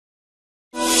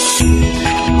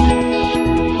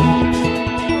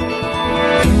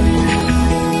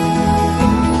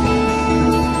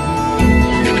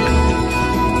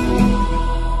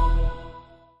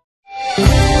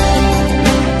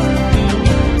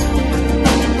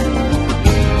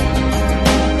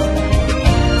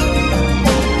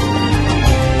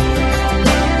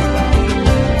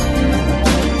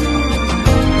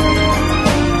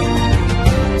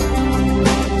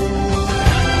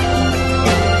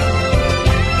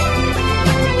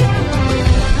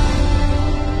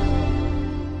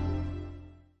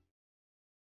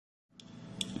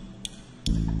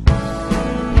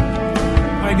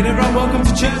Good everyone, welcome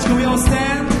to church. Can we all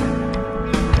stand?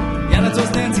 Yeah, let's all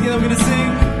stand together. We're going to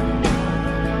sing.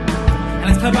 And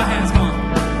let's clap our hands, come on.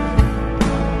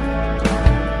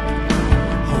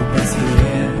 Hope is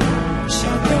here.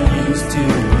 Shout the news to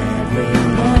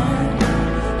everyone.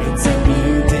 It's a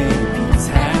new day, peace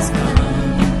has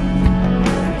come.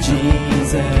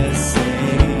 Jesus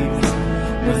saves.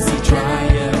 Mercy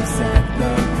triumphs at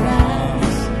the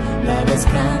cross. Love has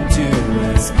come to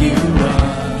rescue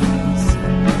us.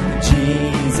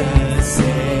 Jesus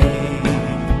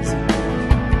saves.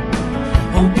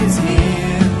 Hope is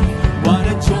here. What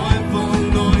a joyful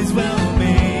noise we'll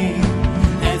make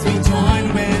as we join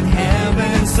with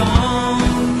heaven's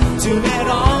song to let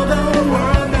all the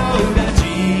world know that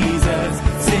Jesus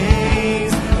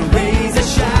saves. Raise a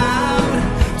shout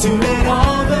to let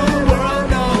all the world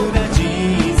know that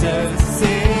Jesus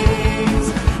saves.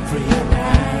 Free at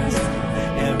last,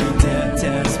 every debt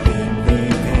has been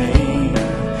repaid.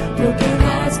 Broken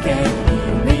hearts can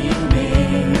be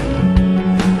remade.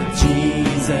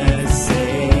 Jesus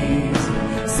saves.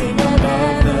 Sing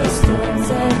above the storms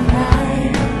of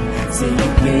night,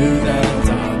 singing through the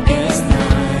darkest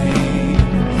night.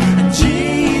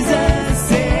 Jesus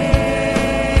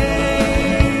saves.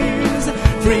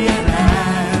 Free at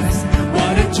last,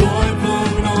 what a joyful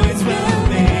noise we'll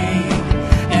make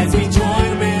as we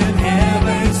join with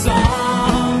heaven's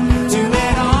song to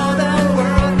let all the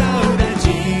world know that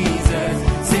Jesus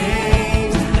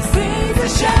saves. Sing the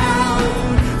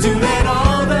shout to let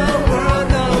all the world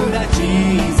know that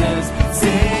Jesus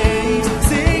saves.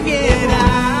 Sing it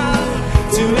out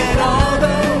to let all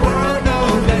the world know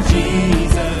that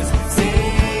Jesus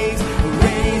saves.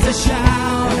 Raise a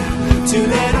shout to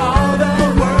let all the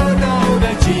world know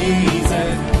that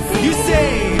Jesus, you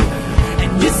save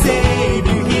and you save,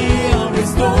 you heal,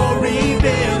 restore,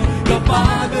 rebuild your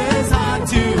Father's heart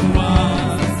to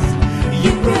us.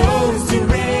 You rose to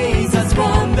raise us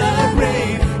from the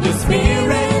grave. Your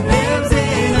Spirit lives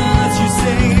in us.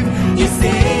 You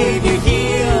save, you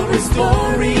heal,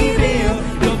 restore, reveal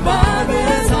your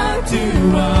Father's heart to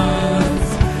us.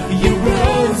 You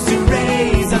rose to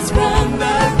raise us from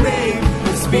the grave.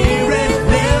 Your Spirit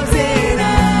lives in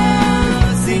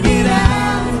us. Sing it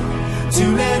out to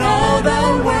let all the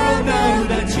world know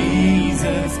that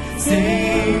Jesus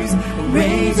saves.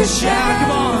 Raise a shout,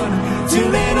 come on, to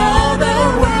let all the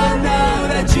world know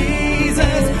that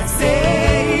Jesus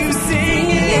saves. Sing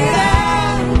it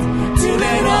out to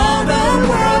let all the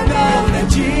world know that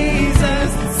Jesus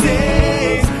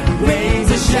saves. Raise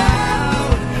a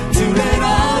shout to let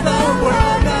all the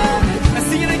world know. Let's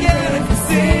sing it again.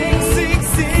 Sing, sing,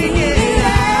 sing it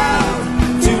out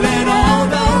to let all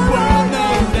the world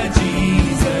know that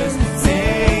Jesus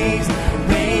saves.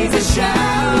 Raise a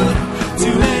shout to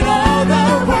let all the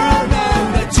world know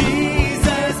that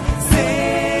Jesus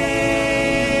saves.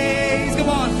 Come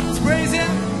on, let's praise Him.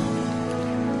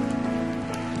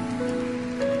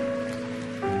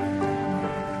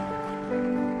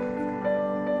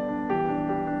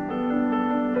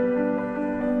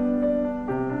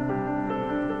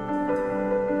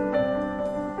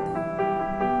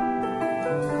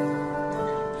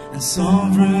 And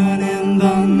sovereign in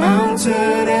the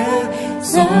mountain and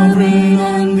sovereign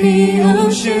on the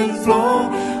ocean floor,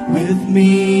 with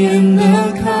me in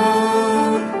the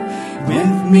calm,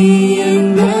 with me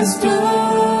in the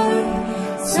storm,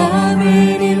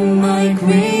 sovereign in my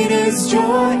greatest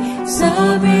joy,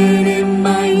 sovereign in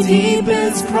my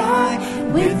deepest cry,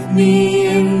 with me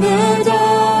in the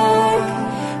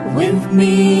dark, with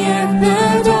me at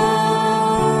the dawn.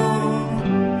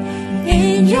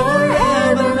 In your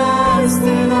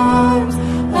everlasting arms,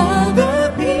 all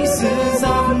the pieces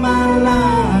of my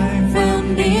life,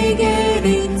 from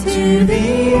beginning to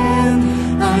the end,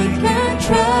 I can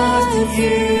trust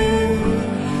you.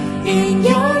 In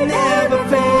your never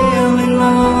failing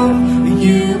love,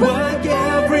 you work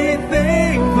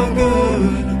everything for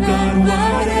good. God,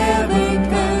 whatever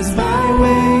comes my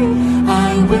way, I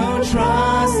will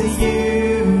trust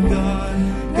you.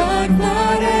 God,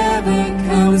 whatever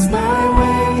comes my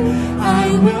way,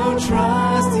 I will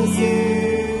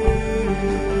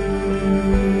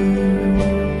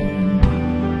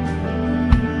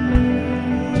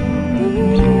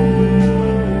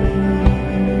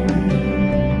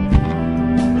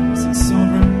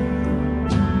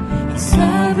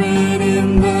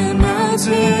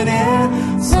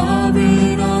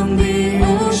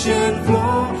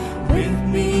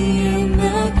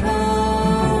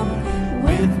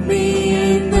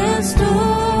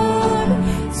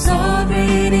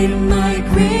in my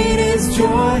greatest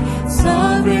joy,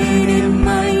 sovereign in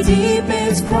my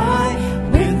deepest cry,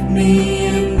 with me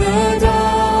in the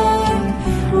dark,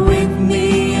 with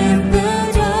me in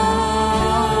the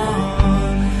dawn.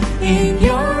 In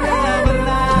your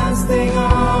everlasting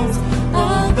arms,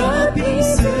 all the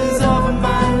pieces of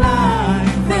my life,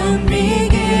 from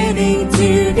beginning to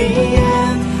the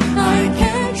end, I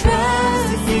can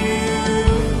trust you.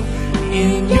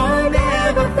 In your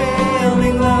never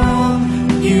failing love,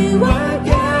 you work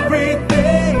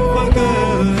everything for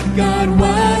good. God,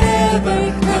 whatever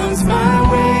comes my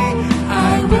way,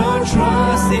 I will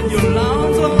trust in your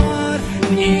arms, Lord.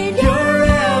 In your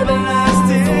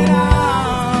everlasting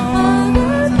arms, all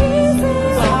the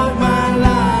pieces of my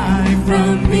life,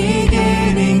 from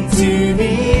beginning to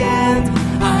the end,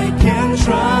 I can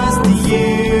trust you.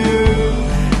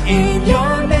 In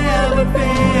your never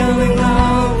failing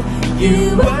love, you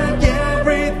work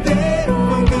everything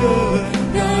for good.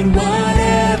 God,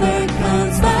 whatever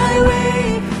comes my way,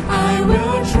 I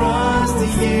will trust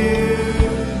you.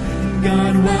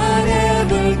 God,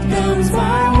 whatever comes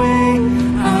my way,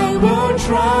 I will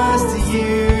trust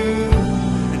you.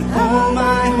 And all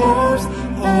my hopes,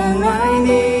 all I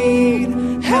need,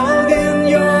 held in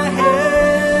your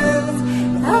hands.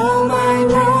 All my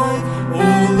joy,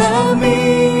 all of me,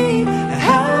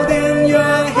 held in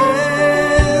your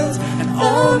hands. And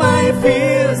all my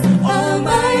fears, all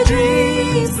my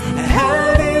dreams,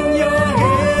 held in your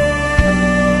hands.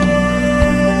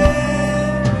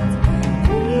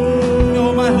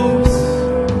 All my hopes,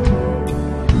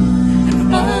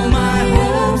 and all my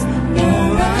hopes,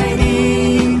 all I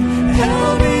need,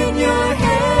 held in your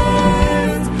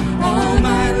hands. All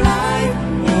my life,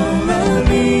 all of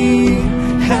me,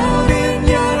 held in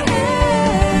your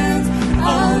hands. And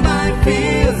all my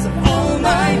fears, all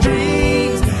my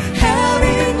dreams, held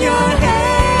in your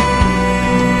hands.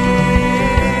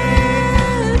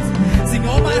 Sing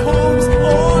all my hopes,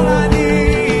 all I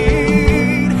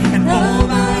need, and all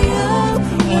my love,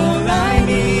 all I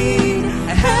need,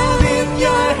 held in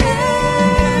your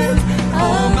hands.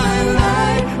 All my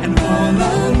life and all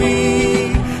of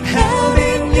me, held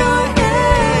in your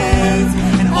hands.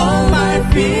 And all my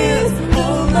fears,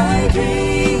 all my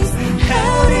dreams,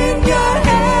 held in your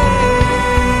hands.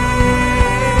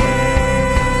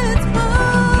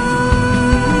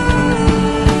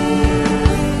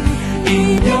 In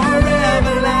your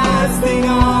everlasting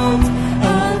arms,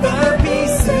 all the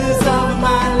pieces of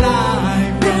my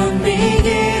life, from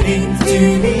beginning to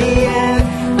the end,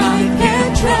 I can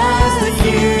trust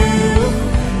you.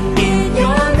 In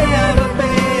your never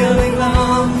failing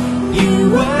love, you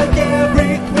work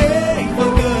everything for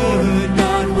good.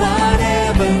 God,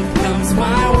 whatever comes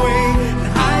my way,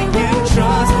 I can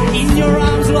trust. In your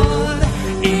arms, Lord,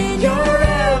 in your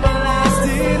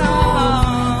everlasting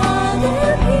arms, all the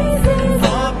pieces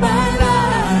of my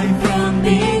life, from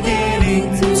beginning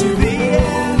to the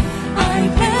end, I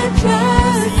can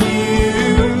trust you.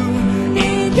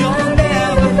 In your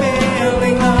never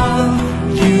failing love,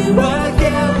 you work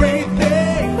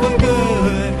everything for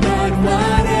good. God,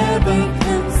 whatever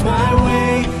comes my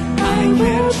way, I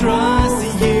can trust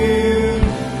you.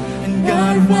 And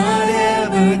God,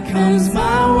 whatever comes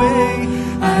my way,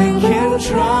 I can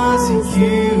trust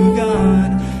you.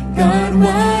 God,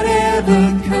 whatever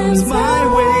comes my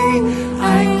way,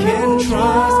 I can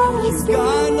trust you,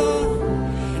 God, Lord.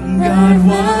 And God,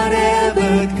 whatever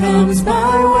comes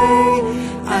my way,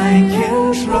 I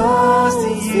can trust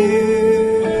you.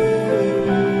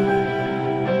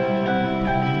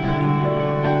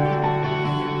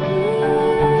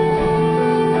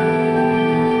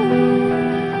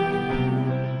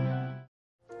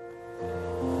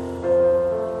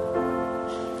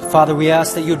 Father, we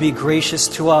ask that you would be gracious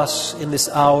to us in this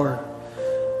hour,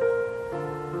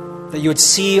 that you would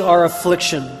see our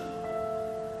affliction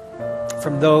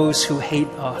from those who hate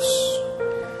us.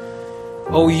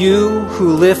 O you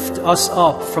who lift us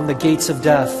up from the gates of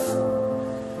death,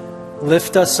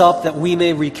 lift us up that we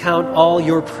may recount all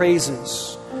your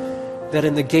praises, that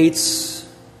in the gates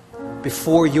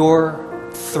before your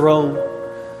throne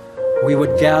we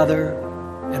would gather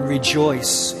and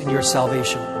rejoice in your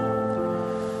salvation.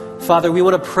 Father, we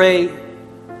want to pray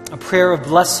a prayer of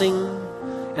blessing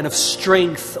and of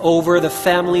strength over the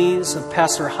families of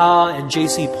Pastor Ha and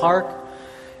J.C. Park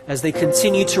as they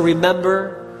continue to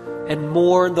remember and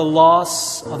mourn the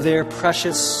loss of their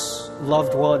precious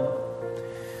loved one.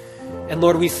 And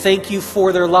Lord, we thank you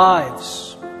for their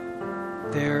lives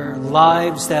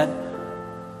that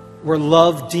were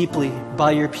loved deeply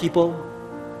by your people.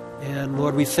 And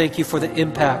Lord, we thank you for the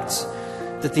impact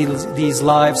that these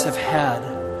lives have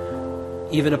had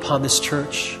even upon this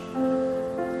church.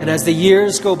 And as the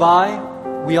years go by,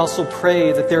 we also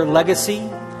pray that their legacy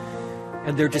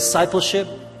and their discipleship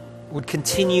would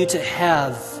continue to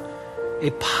have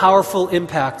a powerful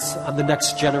impact on the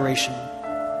next generation.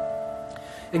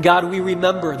 And God, we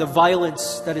remember the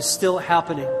violence that is still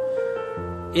happening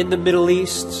in the Middle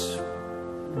East,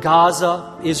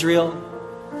 Gaza, Israel,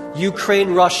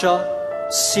 Ukraine, Russia,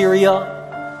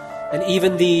 Syria, and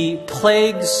even the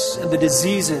plagues and the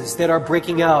diseases that are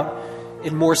breaking out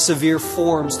in more severe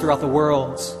forms throughout the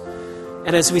world.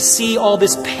 And as we see all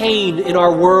this pain in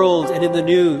our world and in the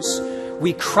news,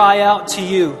 we cry out to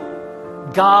you,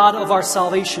 God of our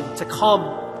salvation, to come.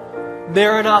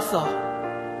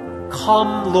 Maranatha,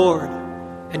 come, Lord,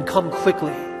 and come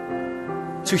quickly.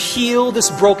 To heal this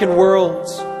broken world,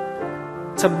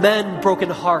 to mend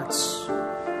broken hearts,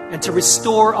 and to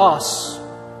restore us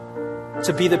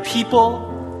to be the people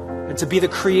and to be the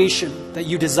creation that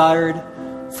you desired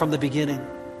from the beginning.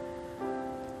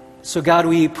 So God,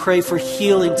 we pray for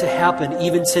healing to happen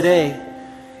even today.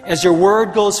 As your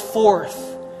word goes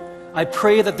forth, I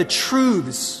pray that the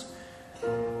truths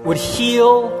would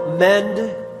heal,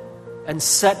 mend, and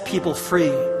set people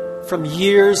free from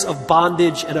years of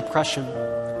bondage and oppression.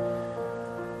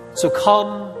 So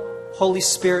come, Holy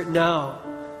Spirit, now.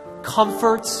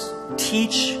 Comfort,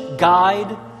 teach,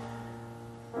 guide,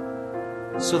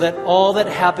 so that all that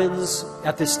happens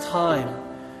at this time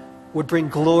would bring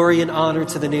glory and honor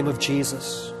to the name of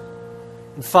Jesus.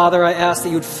 And Father, I ask that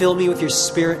you would fill me with your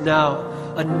Spirit now.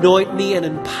 Anoint me and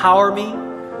empower me.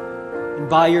 And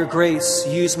by your grace,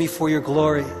 use me for your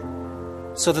glory,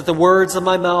 so that the words of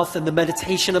my mouth and the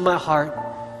meditation of my heart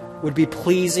would be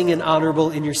pleasing and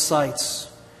honorable in your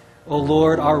sights, O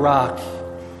Lord, our rock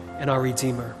and our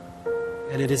Redeemer.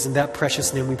 And it is in that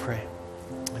precious name we pray.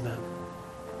 Amen.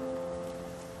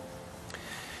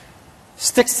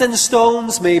 Sticks and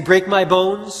stones may break my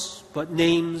bones, but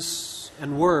names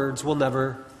and words will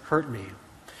never hurt me.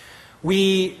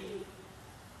 We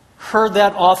heard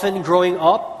that often growing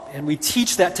up, and we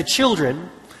teach that to children,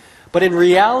 but in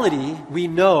reality, we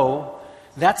know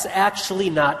that's actually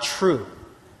not true.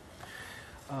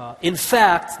 In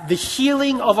fact, the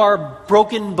healing of our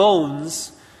broken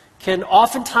bones can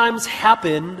oftentimes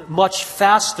happen much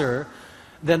faster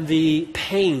than the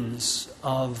pains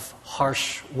of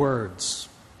harsh words.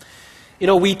 You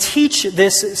know, we teach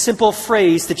this simple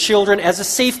phrase to children as a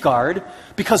safeguard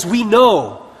because we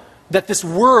know that this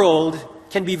world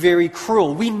can be very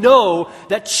cruel. We know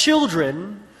that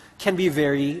children can be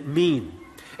very mean.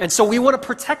 And so we want to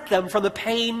protect them from the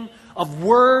pain of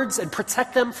words and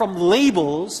protect them from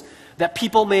labels that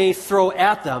people may throw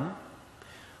at them.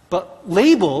 But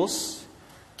labels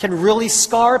can really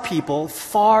scar people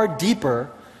far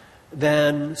deeper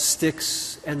than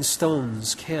sticks and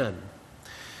stones can.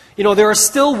 You know, there are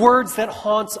still words that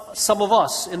haunt some of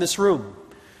us in this room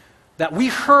that we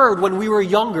heard when we were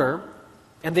younger,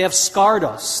 and they have scarred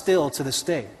us still to this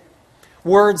day.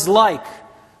 Words like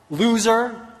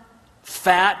loser,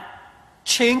 fat,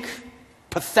 chink,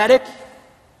 pathetic.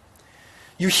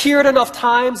 You hear it enough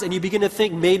times and you begin to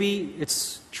think maybe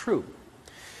it's true.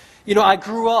 You know, I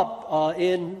grew up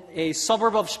in a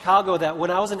suburb of Chicago that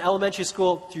when I was in elementary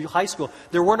school through high school,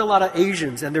 there weren't a lot of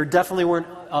Asians and there definitely weren't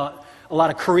a lot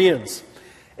of Koreans.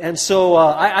 And so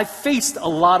I faced a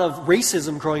lot of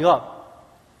racism growing up.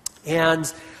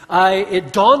 And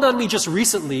it dawned on me just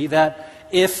recently that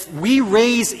if we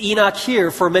raise Enoch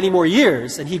here for many more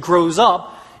years and he grows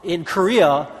up in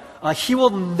Korea, he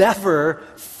will never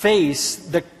face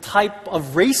the type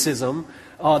of racism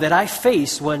that I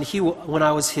faced when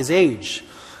I was his age.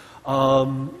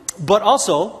 But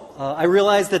also, I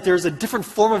realized that there's a different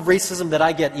form of racism that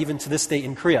I get even to this day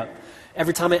in Korea.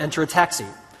 Every time I enter a taxi,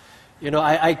 you know,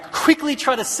 I quickly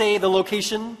try to say the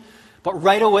location, but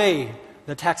right away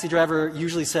the taxi driver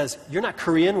usually says, "You're not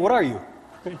Korean, what are you?"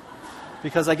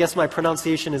 Because I guess my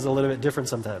pronunciation is a little bit different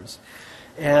sometimes.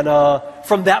 And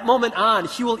from that moment on,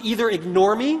 he will either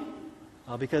ignore me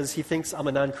because he thinks I'm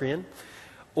a non-Korean,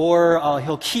 or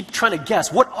he'll keep trying to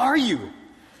guess, "What are you?"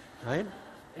 Right?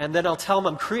 And then I'll tell him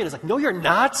I'm Korean. He's like, "No, you're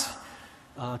not.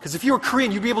 Because if you were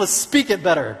Korean, you'd be able to speak it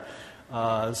better."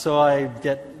 So I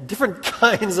get different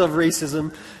kinds of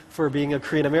racism for being a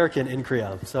Korean American in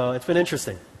Korea. So it's been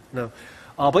interesting. No.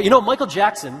 But you know, Michael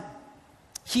Jackson,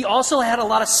 he also had a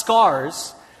lot of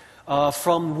scars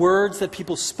from words that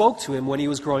people spoke to him when he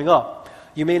was growing up.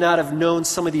 You may not have known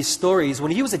some of these stories.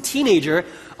 When he was a teenager,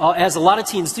 as a lot of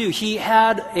teens do, he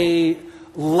had a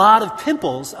lot of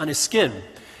pimples on his skin.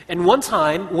 And one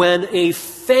time, when a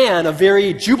fan, a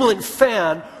very jubilant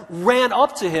fan, ran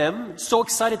up to him, so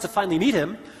excited to finally meet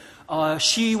him,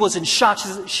 she was in shock.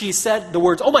 She said the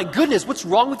words, "Oh my goodness, what's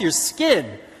wrong with your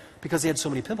skin?" because he had so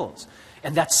many pimples.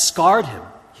 And that scarred him.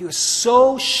 He was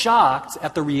so shocked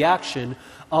at the reaction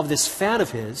of this fan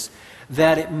of his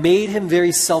that it made him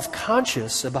very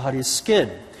self-conscious about his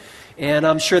skin. And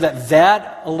I'm sure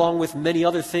that, along with many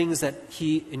other things that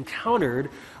he encountered,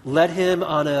 led him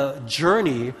on a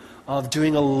journey of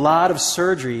doing a lot of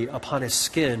surgery upon his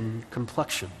skin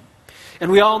complexion.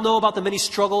 And we all know about the many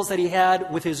struggles that he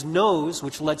had with his nose,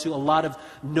 which led to a lot of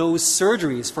nose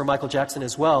surgeries for Michael Jackson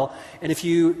as well. And if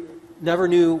you never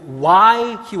knew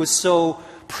why he was so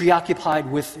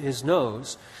preoccupied with his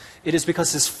nose, it is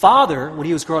because his father, when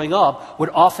he was growing up, would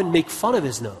often make fun of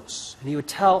his nose. And he would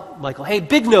tell Michael, hey,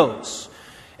 big nose.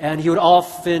 And he would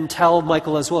often tell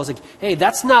Michael as well, like, hey, you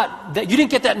didn't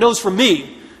get that nose from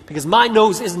me, because my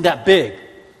nose isn't that big.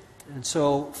 And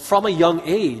so from a young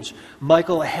age,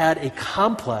 Michael had a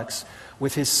complex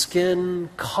with his skin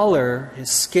color, his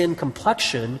skin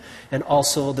complexion, and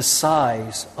also the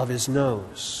size of his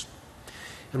nose.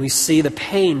 And we see the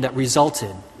pain that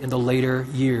resulted in the later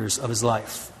years of his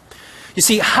life. You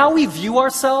see, how we view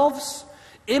ourselves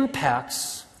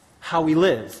impacts how we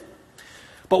live.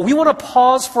 But we want to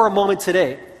pause for a moment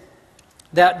today,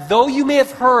 that though you may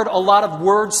have heard a lot of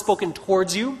words spoken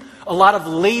towards you, a lot of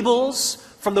labels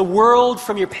from the world,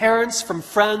 from your parents, from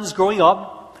friends growing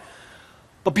up,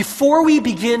 but before we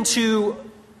begin to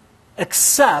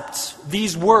accept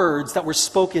these words that were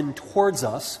spoken towards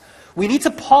us, we need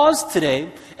to pause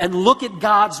today and look at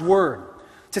God's Word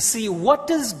to see what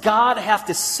does God have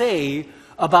to say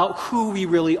about who we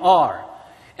really are.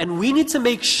 And we need to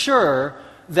make sure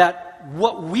that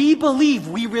what we believe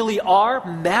we really are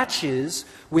matches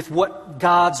with what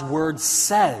God's Word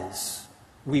says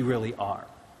we really are.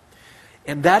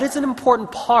 And that is an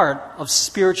important part of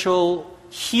spiritual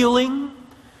healing,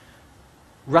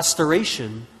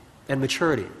 restoration, and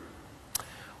maturity.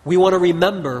 We want to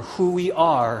remember who we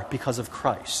are because of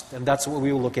Christ. And that's what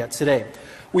we will look at today.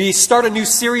 We start a new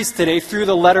series today through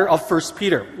the letter of 1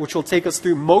 Peter, which will take us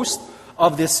through most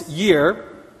of this year,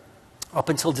 up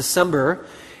until December.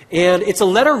 And it's a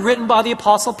letter written by the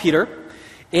Apostle Peter,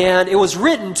 and it was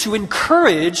written to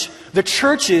encourage the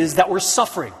churches that were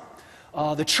suffering,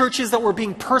 the churches that were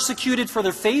being persecuted for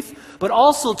their faith, but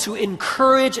also to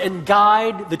encourage and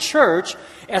guide the church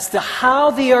as to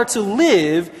how they are to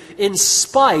live in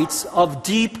spite of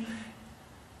deep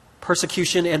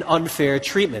persecution and unfair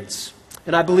treatments.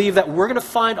 And I believe that we're going to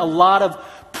find a lot of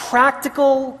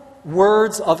practical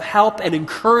words of help and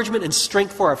encouragement and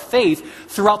strength for our faith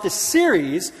throughout this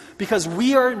series, because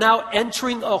we are now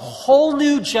entering a whole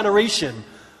new generation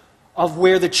of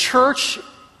where the church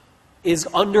is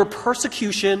under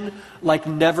persecution like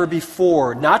never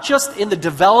before. Not just in the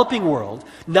developing world,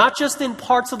 not just in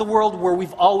parts of the world where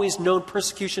we've always known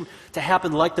persecution to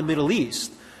happen like the Middle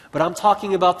East, but I'm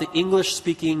talking about the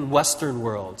English-speaking Western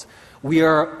world. We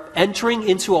are entering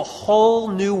into a whole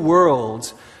new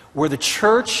world where the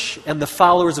church and the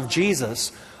followers of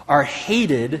Jesus are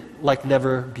hated like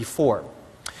never before.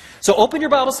 So open your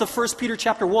Bibles to 1 Peter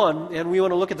chapter 1, and we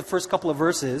want to look at the first couple of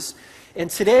verses. And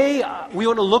today we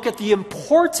want to look at the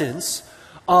importance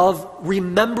of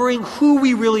remembering who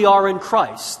we really are in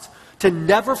Christ, to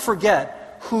never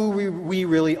forget who we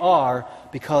really are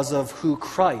because of who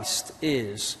Christ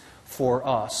is for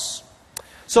us.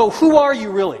 So who are you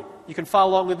really? You can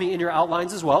follow along with me in your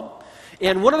outlines as well.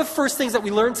 And one of the first things that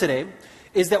we learn today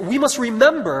is that we must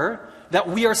remember that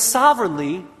we are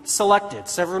sovereignly selected.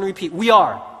 So everyone repeat, we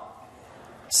are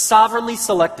sovereignly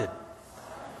selected.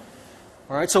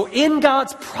 All right, so in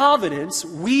God's providence,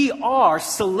 we are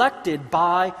selected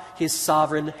by His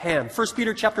sovereign hand. 1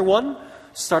 Peter chapter 1,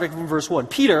 starting from verse 1.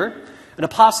 Peter, an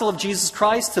apostle of Jesus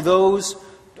Christ, to those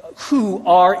who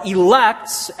are elect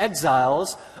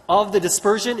exiles of the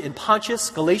dispersion in Pontus,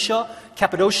 Galatia,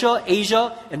 Cappadocia,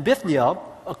 Asia, and Bithynia,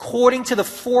 according to the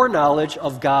foreknowledge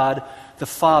of God the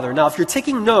Father. Now, if you're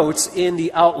taking notes in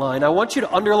the outline, I want you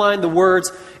to underline the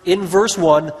words in verse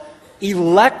 1,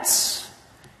 elect,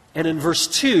 and in verse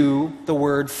 2, the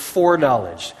word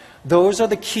foreknowledge. Those are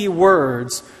the key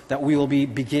words that we will be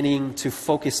beginning to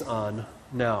focus on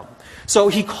now. So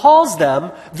he calls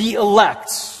them the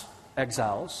elect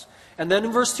exiles. And then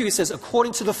in verse 2 he says,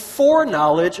 according to the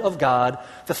foreknowledge of God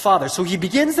the Father. So he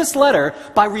begins this letter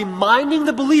by reminding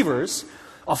the believers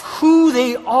of who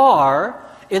they are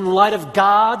in light of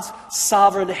God's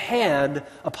sovereign hand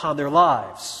upon their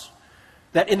lives.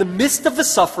 That in the midst of the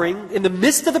suffering, in the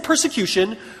midst of the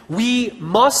persecution, we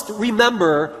must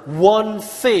remember one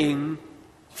thing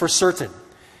for certain.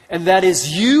 And that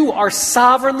is, you are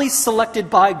sovereignly selected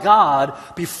by God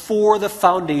before the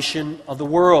foundation of the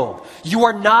world. You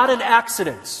are not an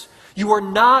accident. You are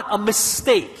not a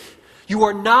mistake. You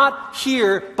are not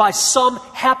here by some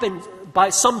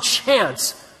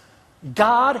chance.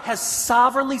 God has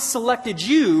sovereignly selected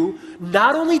you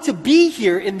not only to be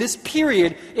here in this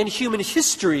period in human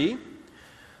history,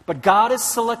 but God has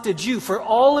selected you. For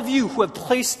all of you who have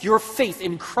placed your faith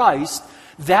in Christ,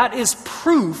 that is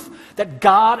proof that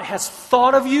God has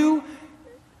thought of you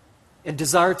and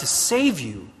desired to save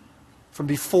you from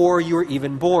before you were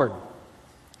even born.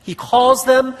 He calls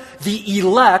them the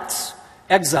elect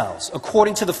exiles,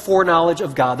 according to the foreknowledge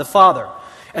of God the Father.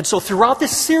 And so throughout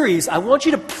this series, I want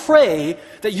you to pray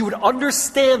that you would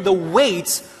understand the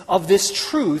weight of this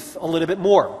truth a little bit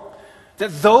more.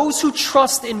 That those who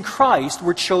trust in Christ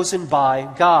were chosen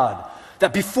by God.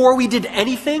 That before we did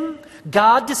anything,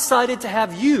 God decided to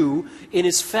have you in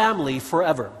His family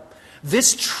forever.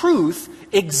 This truth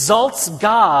exalts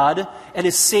God and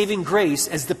His saving grace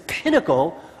as the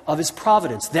pinnacle of His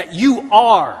providence. That you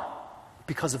are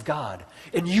because of God.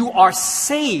 And you are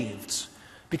saved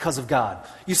because of God.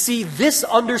 You see, this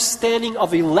understanding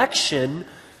of election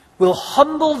will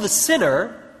humble the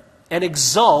sinner and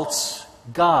exalt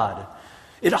God.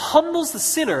 It humbles the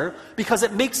sinner because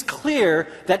it makes clear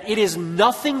that it is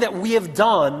nothing that we have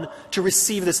done to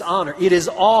receive this honor. It is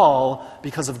all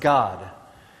because of God.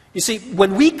 You see,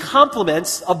 when we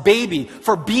compliment a baby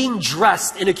for being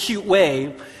dressed in a cute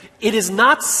way, we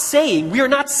are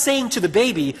not saying to the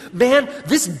baby, man,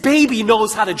 this baby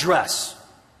knows how to dress.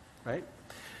 Right?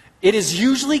 It is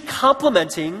usually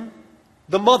complimenting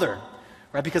the mother,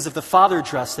 right? Because if the father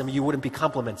dressed him, you wouldn't be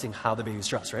complimenting how the baby's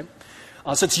dressed, right?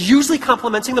 So it's usually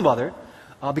complimenting the mother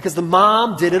because the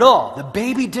mom did it all. The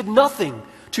baby did nothing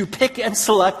to pick and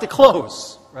select the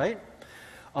clothes, right?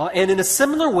 And in a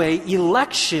similar way,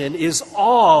 election is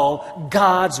all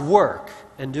God's work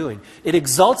and doing. It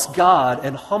exalts God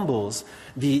and humbles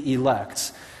the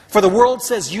elect. For the world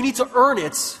says you need to earn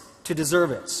it to deserve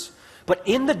it. But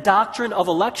in the doctrine of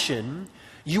election,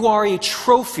 you are a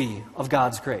trophy of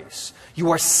God's grace. You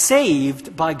are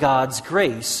saved by God's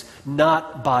grace,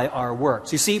 not by our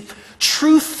works. You see,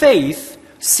 true faith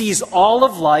sees all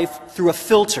of life through a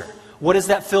filter. What is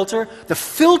that filter? The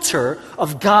filter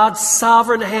of God's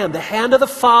sovereign hand, the hand of the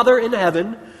Father in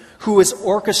heaven, who is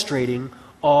orchestrating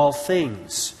all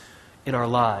things in our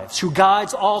lives, who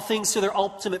guides all things to their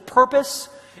ultimate purpose,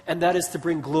 and that is to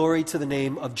bring glory to the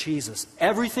name of Jesus.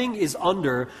 Everything is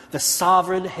under the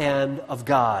sovereign hand of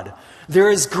God.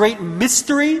 There is great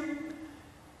mystery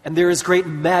and there is great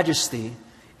majesty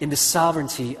in the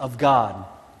sovereignty of God.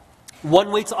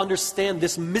 One way to understand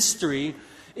this mystery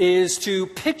is to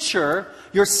picture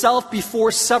yourself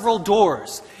before several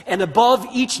doors, and above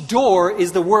each door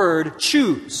is the word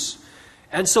choose.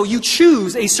 And so you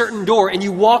choose a certain door and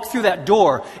you walk through that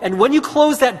door. And when you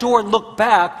close that door and look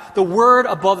back, the word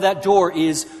above that door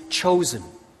is chosen.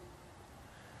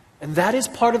 And that is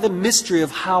part of the mystery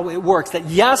of how it works. That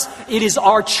yes, it is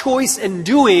our choice in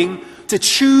doing to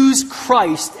choose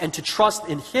Christ and to trust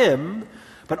in Him,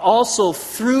 but also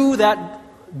through that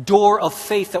door of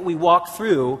faith that we walk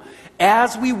through,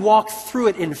 as we walk through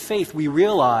it in faith, we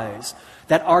realize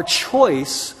that our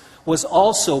choice was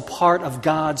also part of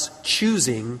God's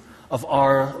choosing of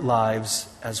our lives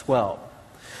as well.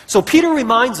 So Peter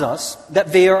reminds us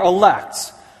that they are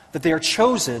elect, that they are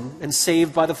chosen and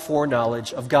saved by the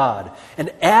foreknowledge of God.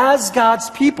 And as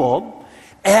God's people,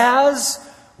 as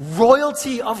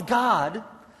royalty of God,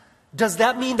 does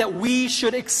that mean that we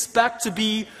should expect to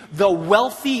be the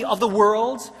wealthy of the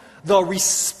world, the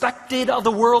respected of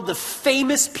the world, the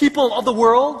famous people of the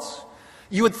world?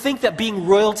 You would think that being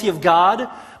royalty of God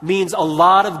means a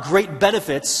lot of great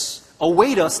benefits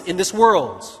await us in this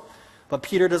world. But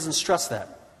Peter doesn't stress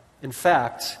that. In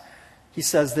fact, he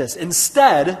says this.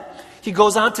 Instead, he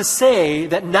goes on to say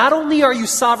that not only are you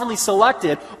sovereignly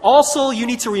selected, also you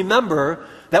need to remember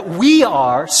that we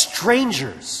are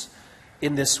strangers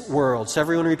in this world. So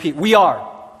everyone repeat, we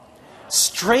are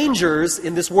strangers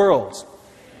in this world.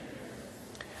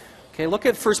 Okay, look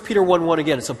at 1 Peter 1:1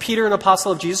 again. So Peter, an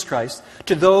apostle of Jesus Christ,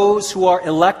 to those who are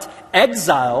elect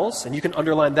exiles, and you can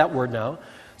underline that word now.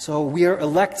 So we are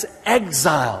elect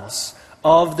exiles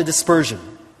of the dispersion.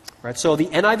 Right? So the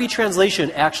NIV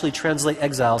translation actually translates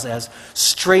exiles as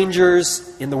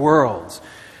strangers in the world.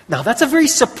 Now that's a very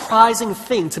surprising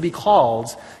thing to be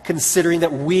called, considering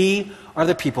that we are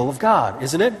the people of God,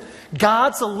 isn't it?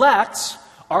 God's elect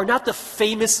are not the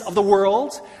famous of the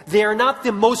world. They are not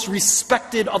the most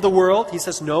respected of the world. He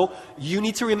says, no, you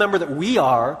need to remember that we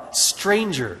are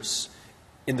strangers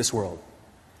in this world.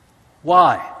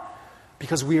 Why?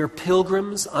 Because we are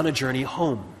pilgrims on a journey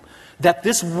home. That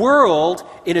this world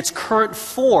in its current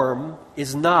form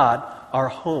is not our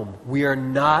home. We are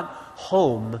not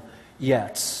home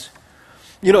yet.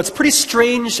 You know, it's pretty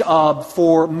strange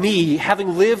for me,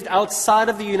 having lived outside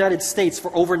of the United States for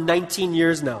over 19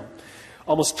 years now,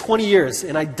 almost 20 years,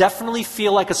 and I definitely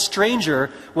feel like a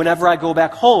stranger whenever I go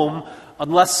back home,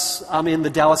 unless I'm in the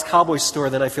Dallas Cowboys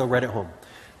store, then I feel right at home.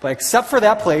 But except for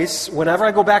that place, whenever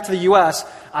I go back to the U.S.,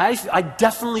 I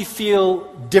definitely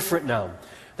feel different now.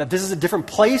 That this is a different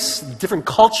place, different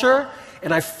culture,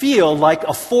 and I feel like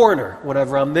a foreigner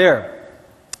whenever I'm there.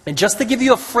 And just to give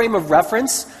you a frame of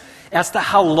reference as to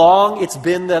how long it's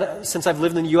been since I've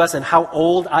lived in the U.S. and how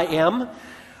old I am,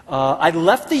 I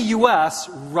left the U.S.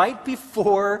 right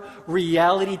before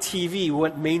reality TV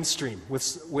went mainstream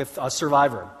with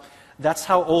Survivor. That's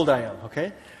how old I am,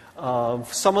 okay?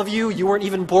 Some of you weren't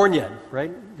even born yet,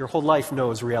 right? Your whole life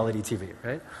knows reality TV,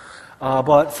 right?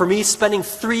 But for me, spending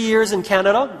 3 years in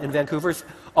Canada, in Vancouver,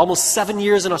 almost 7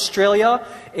 years in Australia,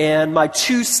 and my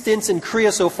 2 stints in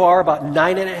Korea so far, about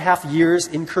 9.5 years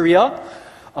in Korea,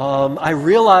 I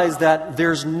realized that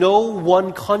there's no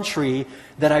one country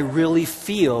that I really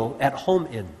feel at home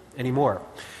in anymore.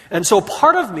 And so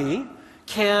part of me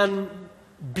can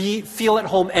feel at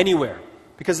home anywhere,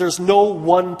 because there's no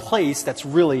one place that's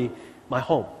really my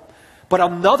home. But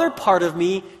another part of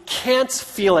me can't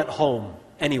feel at home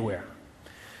anywhere.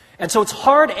 And so it's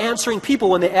hard answering people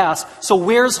when they ask, so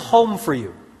where's home for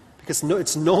you? Because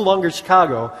it's no longer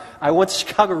Chicago. I went to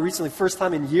Chicago recently, first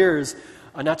time in years,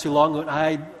 not too long ago, and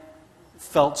I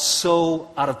felt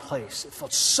so out of place. It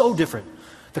felt so different.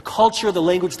 The culture, the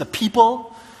language, the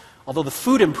people, although the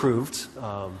food improved,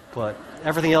 but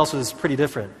everything else was pretty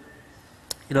different.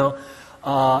 You know,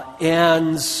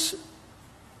 and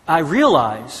I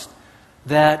realized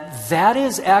that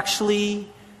is actually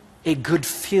a good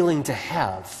feeling to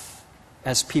have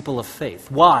as people of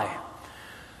faith. Why?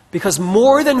 Because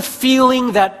more than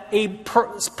feeling that a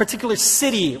particular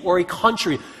city or a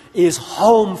country is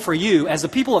home for you, as a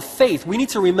people of faith, we need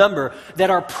to remember that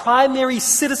our primary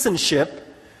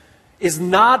citizenship is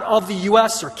not of the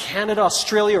U.S. or Canada,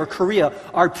 Australia, or Korea.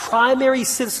 Our primary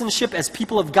citizenship as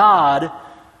people of God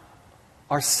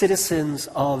are citizens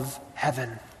of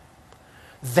heaven.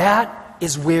 That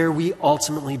is where we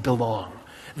ultimately belong.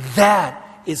 That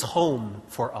is home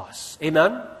for us.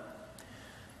 Amen?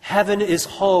 Heaven is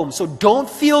home. So don't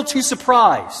feel too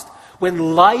surprised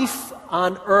when life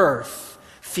on earth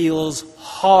feels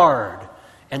hard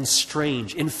and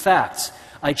strange. In fact,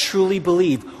 I truly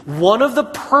believe one of the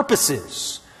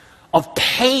purposes of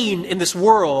pain in this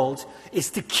world is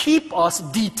to keep us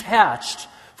detached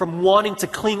from wanting to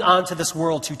cling on to this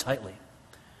world too tightly.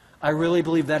 I really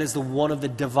believe that is one of the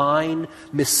divine,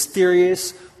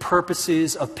 mysterious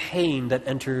purposes of pain that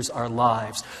enters our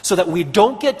lives, so that we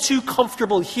don't get too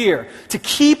comfortable here, to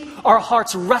keep our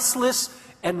hearts restless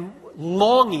and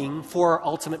longing for our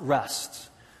ultimate rest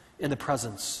in the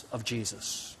presence of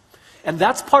Jesus. And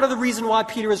that's part of the reason why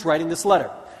Peter is writing this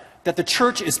letter. That the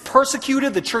church is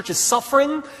persecuted, the church is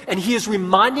suffering, and he is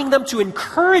reminding them to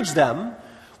encourage them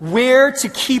where to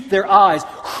keep their eyes,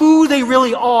 who they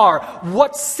really are,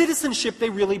 what citizenship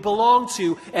they really belong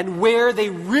to, and where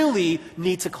they really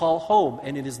need to call home.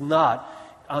 And it is not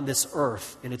on this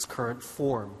earth in its current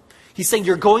form. He's saying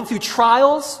you're going through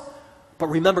trials, but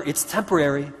remember, it's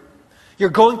temporary. You're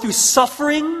going through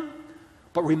suffering,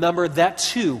 but remember, that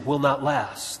too will not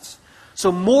last.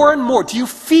 So more and more, do you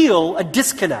feel a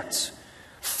disconnect?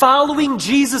 Following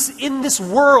Jesus in this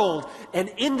world and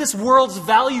in this world's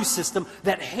value system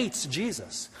that hates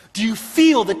Jesus. Do you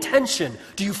feel the tension?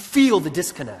 Do you feel the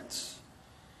disconnect?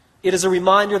 It is a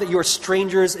reminder that you are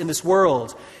strangers in this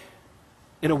world,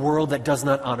 in a world that does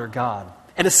not honor God.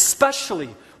 And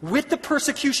especially with the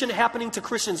persecution happening to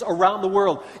Christians around the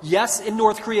world, yes, in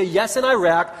North Korea, yes, in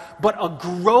Iraq, but a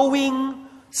growing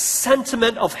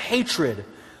sentiment of hatred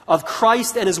of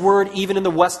Christ and His Word, even in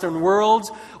the Western world,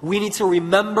 we need to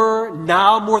remember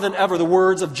now more than ever the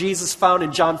words of Jesus found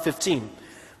in John 15,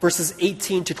 verses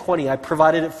 18 to 20. I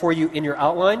provided it for you in your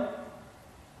outline.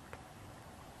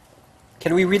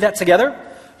 Can we read that together?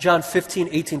 John 15,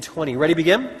 18, 20. Ready,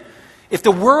 begin? If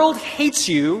the world hates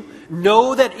you,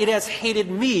 know that it has hated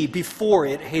me before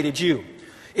it hated you.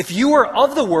 If you were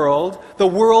of the world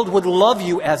would love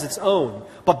you as its own.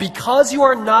 But because you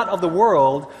are not of the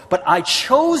world, but I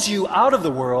chose you out of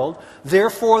the world,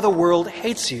 therefore the world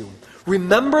hates you.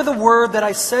 Remember the word that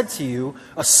I said to you,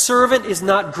 a servant is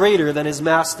not greater than his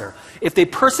master. If they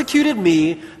persecuted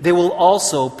me, they will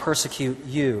also persecute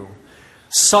you.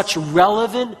 Such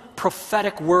relevant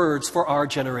prophetic words for our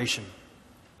generation.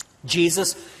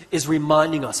 Jesus is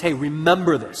reminding us, hey,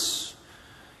 remember this.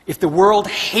 If the world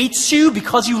hates you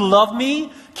because you love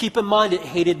me, keep in mind it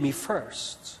hated me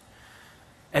first.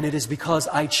 And it is because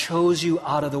I chose you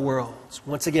out of the world.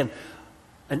 Once again,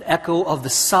 an echo of the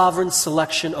sovereign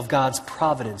selection of God's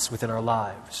providence within our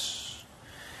lives.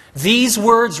 These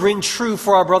words ring true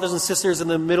for our brothers and sisters in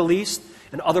the Middle East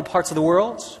and other parts of the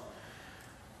world.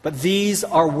 But these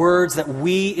are words that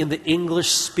we in the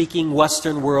English-speaking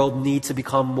Western world need to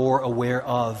become more aware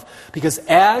of. Because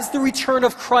as the return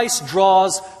of Christ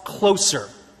draws closer,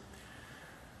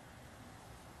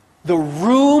 the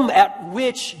room at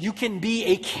which you can be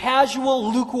a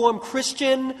casual, lukewarm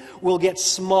Christian will get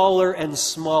smaller and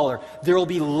smaller. There will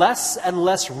be less and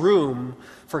less room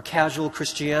for casual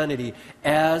Christianity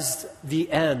as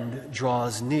the end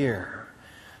draws near.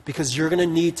 Because you're going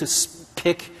to need to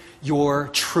pick your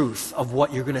truth of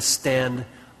what you're going to stand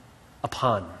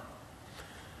upon.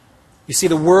 You see,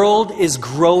 the world is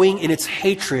growing in its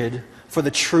hatred for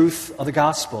the truth of the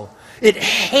gospel. It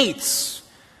hates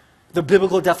the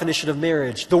biblical definition of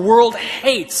marriage. The world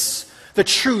hates the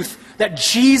truth that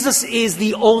Jesus is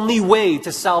the only way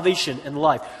to salvation and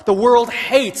life. The world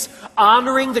hates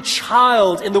honoring the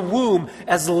child in the womb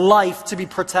as life to be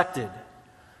protected.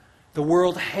 The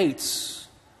world hates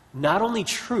not only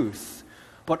truth,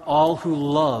 but all who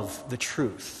love the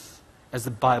truth, as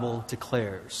the Bible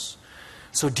declares.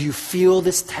 So do you feel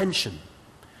this tension?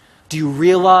 Do you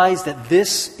realize that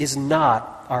this is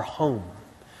not our home?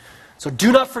 So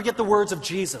do not forget the words of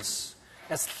Jesus,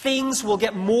 as things will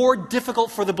get more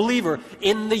difficult for the believer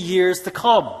in the years to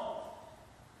come.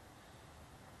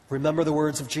 Remember the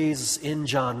words of Jesus in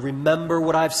John. Remember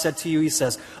what I've said to you, he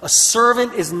says. A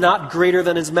servant is not greater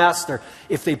than his master.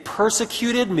 If they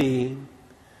persecuted me,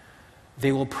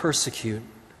 they will persecute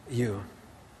you.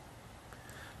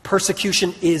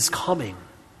 Persecution is coming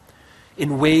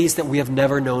in ways that we have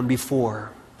never known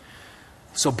before.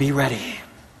 So be ready.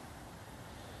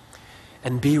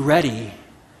 And be ready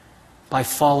by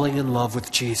falling in love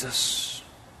with Jesus.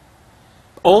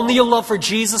 Only a love for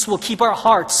Jesus will keep our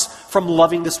hearts from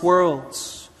loving this world.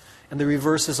 And the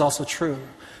reverse is also true.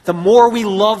 The more we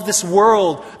love this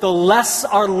world, the less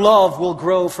our love will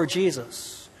grow for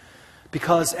Jesus.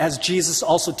 Because as Jesus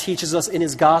also teaches us in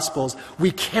his Gospels,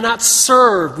 we cannot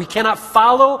serve, we cannot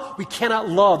follow, we cannot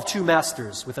love two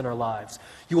masters within our lives.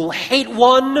 You will hate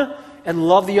one and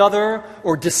love the other,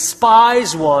 or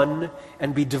despise one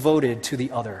and be devoted to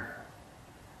the other.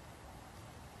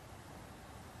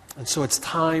 And so it's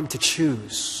time to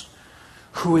choose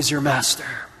who is your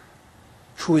master,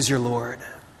 who is your Lord.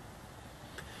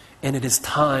 And it is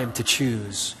time to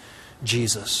choose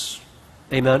Jesus.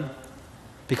 Amen?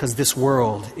 Because this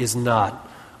world is not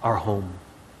our home.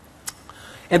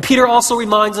 And Peter also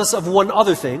reminds us of one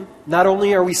other thing. Not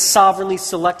only are we sovereignly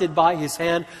selected by his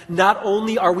hand, not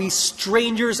only are we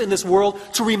strangers in this world,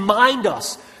 to remind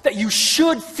us that you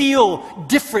should feel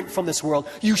different from this world.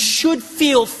 You should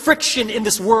feel friction in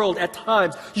this world at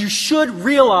times. You should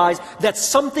realize that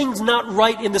something's not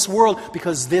right in this world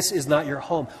because this is not your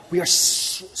home. We are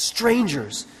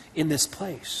strangers in this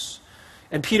place.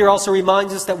 And Peter also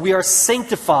reminds us that we are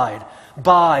sanctified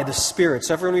by the Spirit.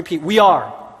 So everyone repeat, we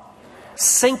are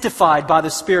sanctified by the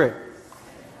Spirit.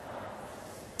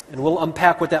 And we'll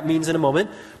unpack what that means in a moment.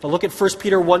 But look at 1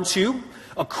 Peter 1:2.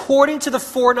 According to the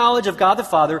foreknowledge of God the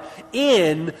Father,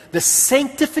 in the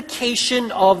sanctification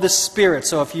of the Spirit.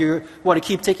 So if you want to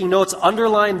keep taking notes,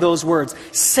 underline those words.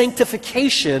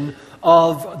 Sanctification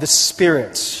of the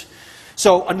Spirit.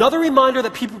 So another reminder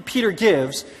that Peter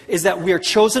gives is that we are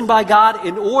chosen by God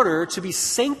in order to be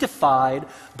sanctified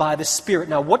by the Spirit.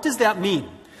 Now, what does that mean?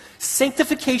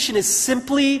 Sanctification is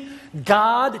simply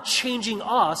God changing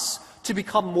us to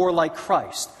become more like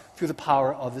Christ through the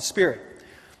power of the Spirit.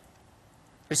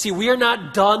 You see, we are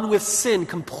not done with sin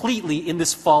completely in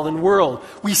this fallen world.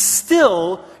 We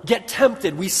still get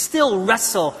tempted. We still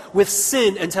wrestle with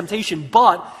sin and temptation.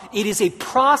 But it is a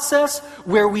process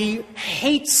where we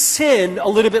hate sin a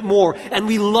little bit more and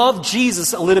we love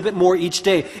Jesus a little bit more each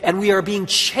day. And we are being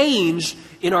changed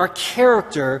in our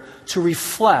character to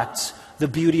reflect the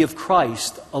beauty of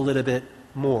Christ a little bit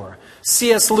more.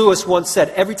 C.S. Lewis once said,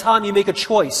 every time you make a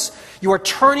choice, you are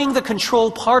turning the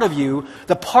control part of you,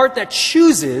 the part that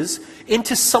chooses,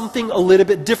 into something a little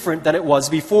bit different than it was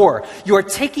before. You are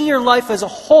taking your life as a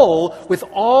whole with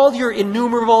all your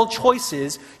innumerable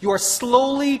choices. You are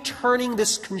slowly turning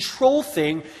this control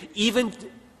thing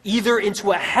either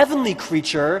into a heavenly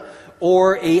creature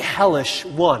or a hellish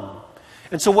one.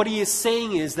 And so what he is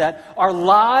saying is that our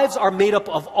lives are made up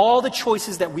of all the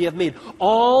choices that we have made.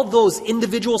 All those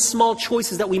individual small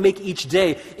choices that we make each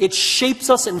day. It shapes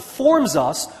us and forms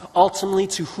us ultimately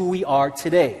to who we are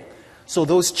today. So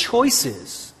those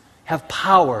choices have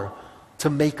power to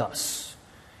make us.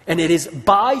 And it is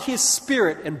by his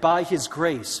Spirit and by his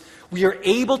grace we are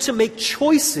able to make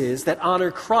choices that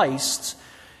honor Christ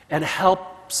and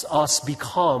helps us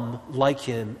become like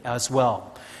Him as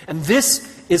well. And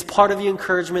this is part of the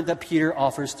encouragement that Peter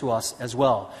offers to us as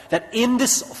well. That in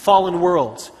this fallen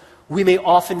world, we may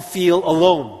often feel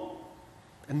alone.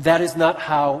 And that is not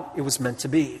how it was meant to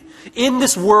be. In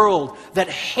this world that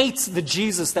hates the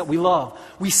Jesus that we love,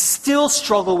 we still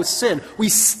struggle with sin. We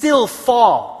still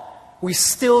fall. We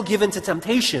still give in to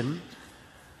temptation.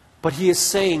 But He is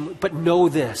saying, but know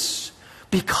this.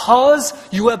 Because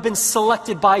you have been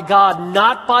selected by God,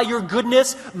 not by your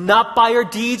goodness, not by your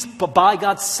deeds, but by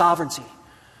God's sovereignty.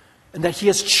 And that He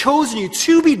has chosen you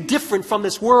to be different from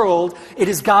this world. It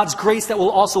is God's grace that will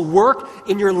also work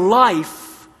in your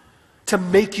life to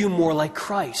make you more like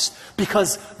Christ.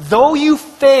 Because though you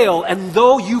fail and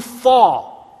though you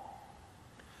fall,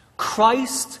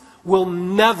 Christ will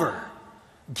never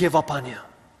give up on you.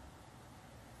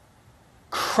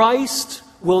 Christ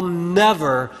will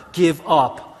never give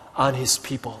up on His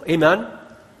people. Amen?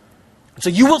 So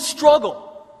you will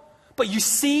struggle. But you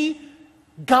see,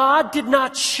 God did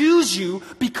not choose you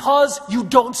because you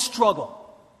don't struggle.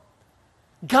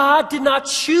 God did not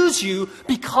choose you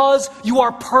because you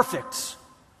are perfect.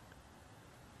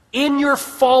 In your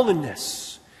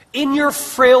fallenness, in your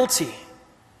frailty,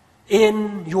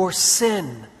 in your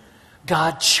sin,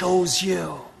 God chose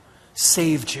you,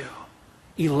 saved you,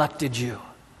 elected you.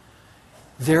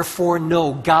 Therefore,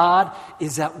 know God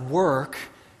is at work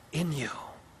in you.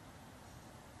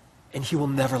 And He will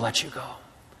never let you go.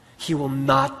 He will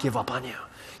not give up on you.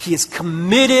 He is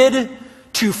committed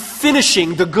to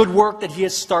finishing the good work that He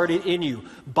has started in you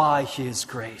by His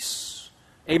grace.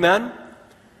 Amen?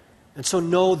 And so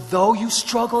know, though you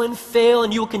struggle and fail,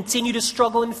 and you will continue to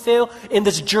struggle and fail in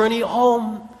this journey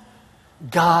home,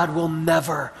 God will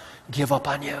never give up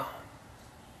on you.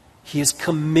 He is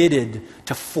committed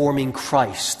to forming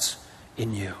Christ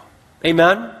in you.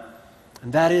 Amen?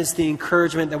 And that is the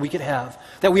encouragement that we can have.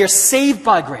 That we are saved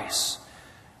by grace.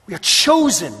 We are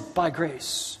chosen by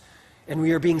grace. And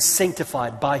we are being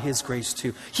sanctified by His grace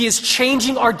too. He is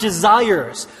changing our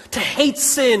desires to hate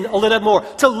sin a little bit more,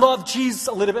 to love Jesus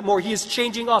a little bit more. He is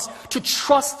changing us to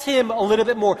trust Him a little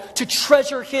bit more, to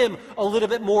treasure Him a little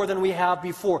bit more than we have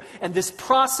before. And this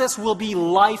process will be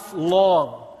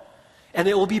lifelong. And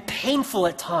it will be painful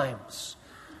at times.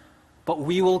 But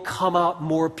we will come out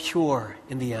more pure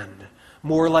in the end.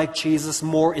 More like Jesus,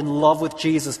 more in love with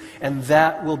Jesus. And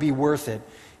that will be worth it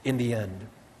in the end.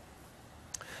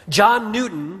 John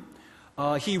Newton,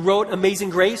 he wrote Amazing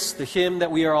Grace, the hymn that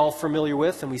we are all familiar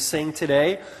with and we sing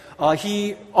today.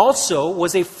 He also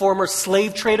was a former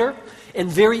slave trader and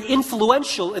very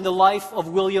influential in the life of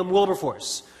William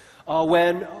Wilberforce.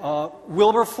 When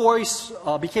Wilberforce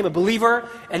became a believer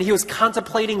and he was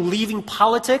contemplating leaving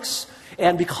politics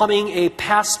and becoming a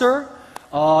pastor,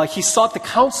 he sought the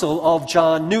counsel of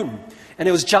John Newton. And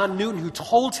it was John Newton who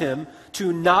told him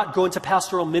to not go into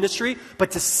pastoral ministry,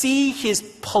 but to see his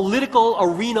political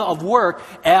arena of work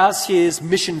as his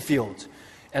mission field.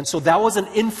 And so that was an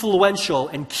influential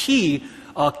and key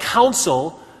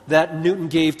counsel that Newton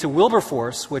gave to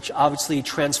Wilberforce, which obviously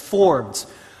transformed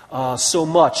so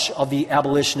much of the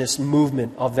abolitionist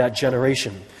movement of that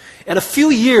generation. And a few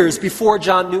years before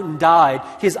John Newton died,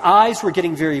 his eyes were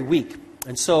getting very weak.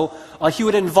 And so he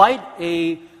would invite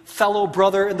a fellow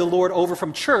brother in the Lord over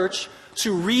from church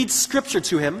to read scripture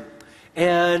to him.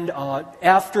 And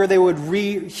after they would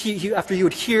after he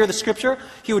would hear the scripture,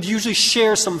 he would usually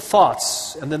share some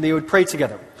thoughts, and then they would pray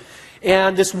together.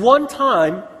 And this one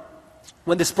time,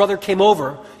 when this brother came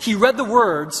over, he read the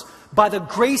words, "By the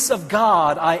grace of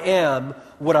God, I am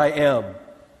what I am."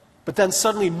 But then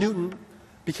suddenly Newton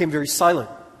became very silent.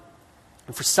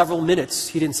 And for several minutes,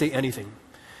 he didn't say anything.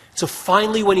 So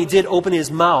finally, when he did open his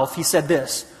mouth, he said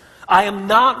this, "I am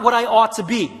not what I ought to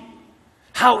be.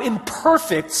 How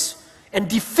imperfect and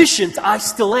deficient I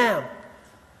still am.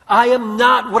 I am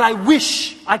not what I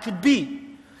wish I could be,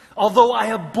 although I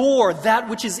have bore that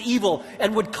which is evil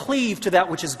and would cleave to that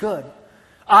which is good.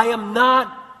 I am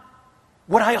not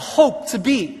what I hope to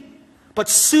be, but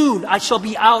soon I shall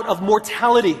be out of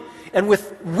mortality, and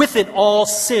with it all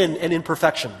sin and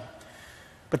imperfection."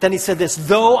 But then he said this,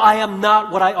 "Though I am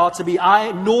not what I ought to be,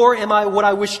 nor am I what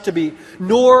I wish to be,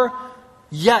 nor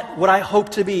yet what I hope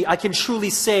to be, I can truly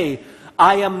say,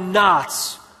 I am not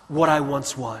what I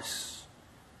once was,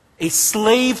 a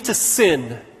slave to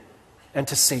sin and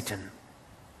to Satan."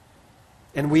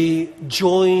 And we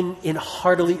join in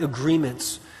heartily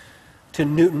agreement to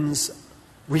Newton's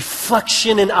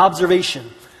reflection and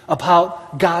observation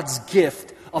about God's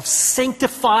gift of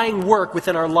sanctifying work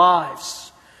within our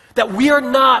lives. That we are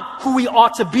not who we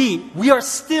ought to be. We are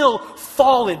still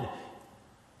fallen.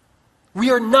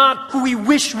 We are not who we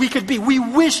wish we could be. We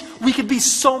wish we could be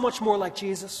so much more like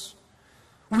Jesus.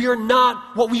 We are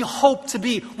not what we hope to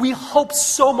be. We hope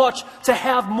so much to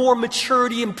have more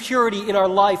maturity and purity in our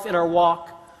life, in our walk.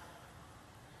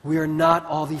 We are not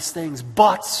all these things.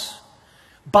 But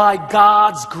by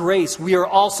God's grace, we are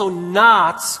also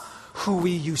not who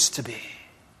we used to be.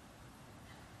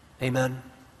 Amen.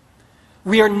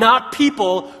 We are not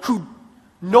people who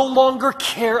no longer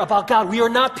care about God. We are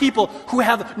not people who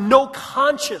have no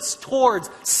conscience towards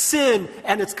sin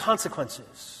and its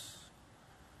consequences.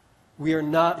 We are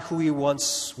not who we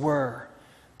once were,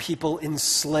 people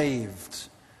enslaved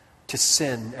to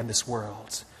sin and this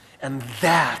world. And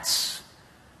that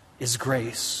is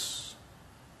grace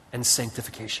and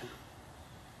sanctification.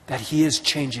 That He is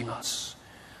changing us.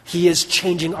 He is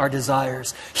changing our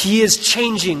desires. He is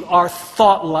changing our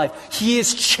thought life. He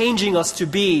is changing us to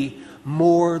be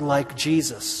more like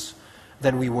Jesus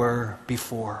than we were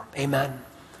before. Amen.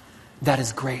 That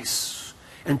is grace.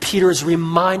 And Peter is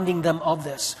reminding them of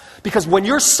this. Because when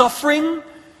you're suffering,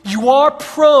 you are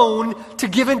prone to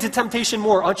give in to temptation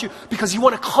more, aren't you? Because you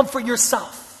want to comfort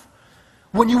yourself.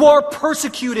 When you are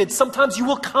persecuted, sometimes you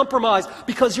will compromise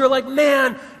because you're like,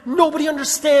 man, nobody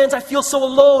understands. I feel so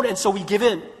alone. And so we give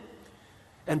in.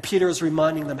 And Peter is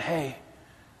reminding them, hey,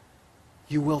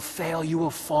 you will fail, you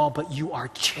will fall, but you are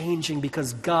changing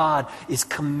because God is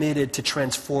committed to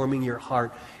transforming your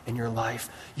heart and your life.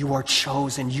 You are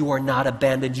chosen. You are not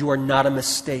abandoned. You are not a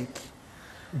mistake.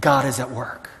 God is at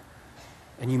work.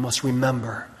 And you must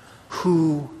remember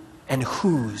who and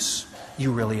whose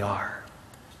you really are.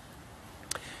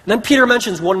 And then Peter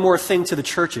mentions one more thing to the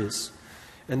churches,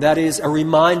 and that is a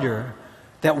reminder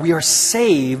that we are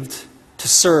saved to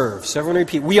serve. So everyone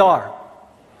repeat, we are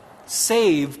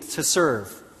saved to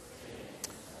serve.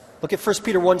 Look at 1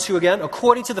 Peter 1:2 again.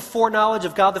 According to the foreknowledge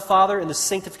of God the Father and the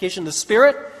sanctification of the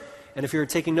Spirit. And if you're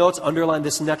taking notes, underline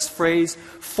this next phrase.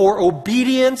 For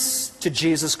obedience to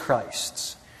Jesus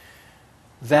Christ.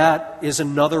 That is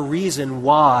another reason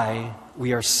why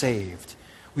we are saved.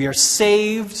 We are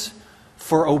saved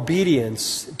for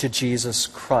obedience to Jesus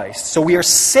Christ. So we are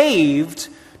saved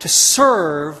to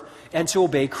serve and to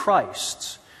obey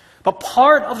Christ. But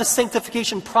part of the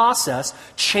sanctification process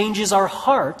changes our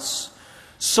hearts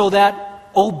so that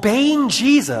obeying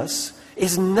Jesus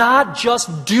is not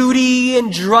just duty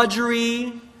and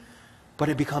drudgery, but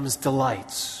it becomes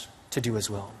delight to do His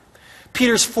will.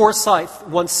 Peter's foresight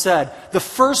once said, the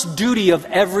first duty of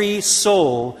every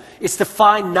soul is to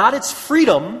find not its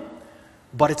freedom,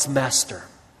 but its master.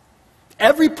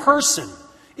 Every person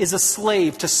is a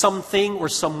slave to something or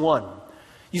someone.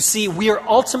 You see, we are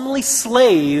ultimately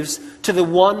slaves to the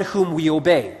one whom we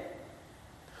obey.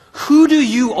 Who do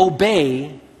you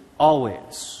obey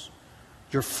always?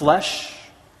 Your flesh,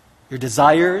 your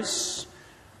desires,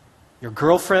 your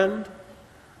girlfriend?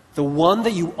 The one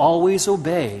that you always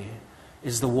obey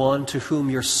is the one to whom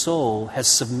your soul has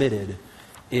submitted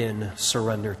in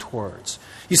surrender towards.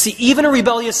 You see, even a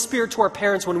rebellious spirit to our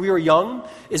parents when we were young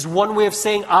is one way of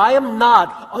saying, I am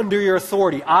not under your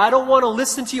authority. I don't want to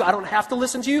listen to you. I don't have to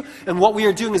listen to you. And what we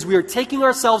are doing is we are taking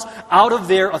ourselves out of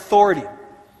their authority.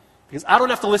 Because I don't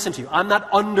have to listen to you. I'm not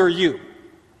under you.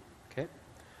 Okay?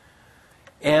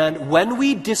 And when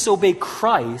we disobey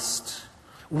Christ,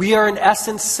 we are in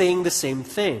essence saying the same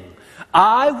thing.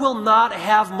 I will not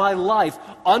have my life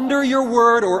under your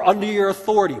word or under your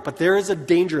authority. But there is a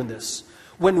danger in this.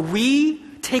 When we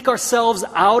take ourselves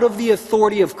out of the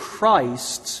authority of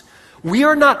Christ, we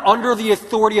are not under the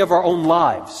authority of our own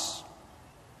lives.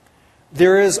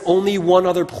 There is only one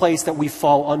other place that we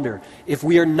fall under. If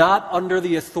we are not under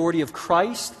the authority of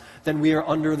Christ, then we are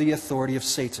under the authority of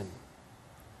Satan.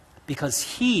 Because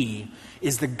he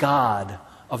is the god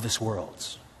of this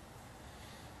world.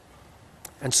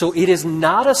 And so it is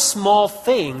not a small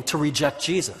thing to reject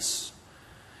Jesus.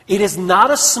 It is not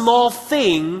a small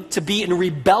thing to be in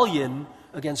rebellion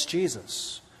against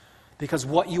Jesus. Because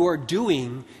what you are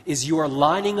doing is you are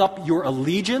lining up your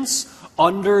allegiance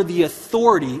under the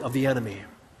authority of the enemy.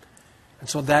 And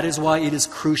so that is why it is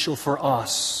crucial for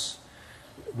us,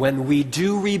 when we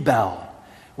do rebel,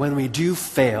 when we do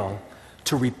fail,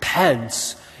 to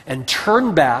repent and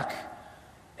turn back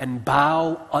and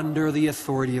bow under the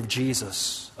authority of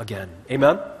Jesus again.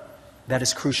 Amen? That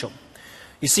is crucial.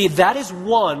 You see, that is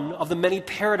one of the many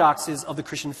paradoxes of the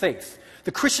Christian faith.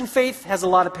 The Christian faith has a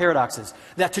lot of paradoxes.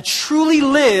 That to truly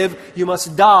live, you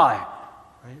must die.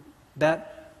 Right?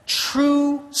 That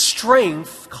true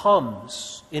strength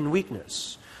comes in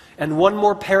weakness. And one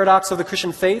more paradox of the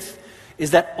Christian faith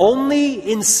is that only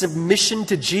in submission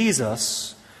to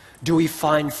Jesus do we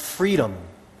find freedom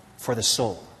for the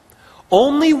soul.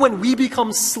 Only when we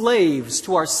become slaves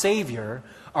to our Savior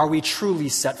are we truly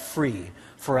set free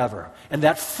forever. And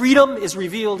that freedom is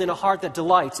revealed in a heart that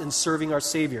delights in serving our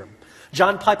Savior.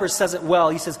 John Piper says it well.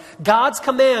 He says, God's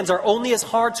commands are only as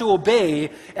hard to obey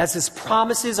as His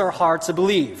promises are hard to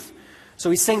believe. So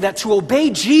he's saying that to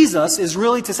obey Jesus is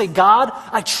really to say, God,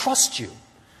 I trust you.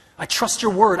 I trust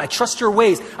your word. I trust your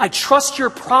ways. I trust your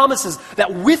promises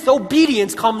that with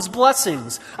obedience comes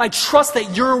blessings. I trust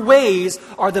that your ways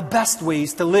are the best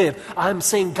ways to live. I'm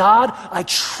saying, God, I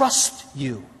trust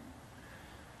you.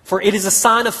 For it is a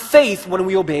sign of faith when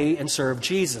we obey and serve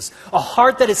Jesus. A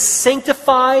heart that is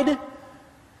sanctified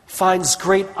finds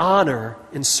great honor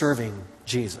in serving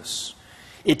Jesus.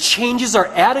 It changes our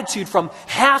attitude from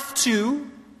have to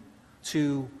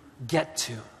get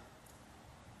to.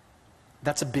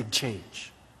 That's a big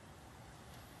change.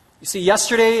 You see,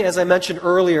 yesterday, as I mentioned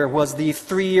earlier, was the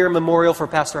 3-year memorial for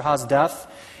Pastor Ha's death.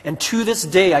 And to this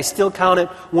day, I still count it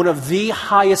one of the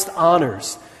highest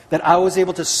honors that I was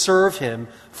able to serve him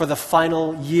for the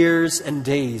final years and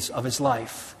days of his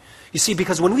life. You see,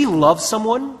 because when we love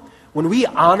someone, when we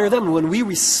honor them, when we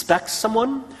respect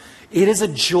someone, it is a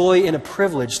joy and a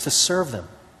privilege to serve them.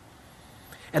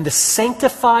 And the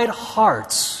sanctified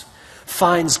heart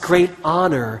finds great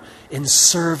honor in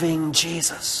serving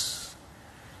Jesus.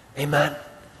 Amen.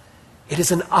 It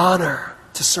is an honor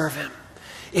to serve Him.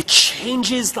 It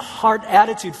changes the heart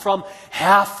attitude from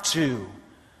have to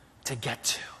get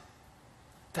to.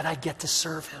 That I get to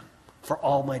serve Him for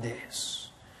all my days.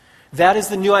 That is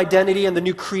the new identity and the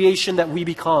new creation that we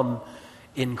become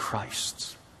in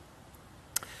Christ.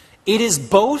 It is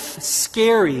both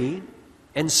scary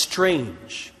and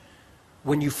strange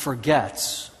when you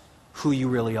forget who you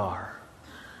really are.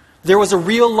 There was a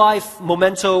real-life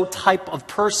memento type of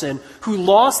person who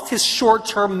lost his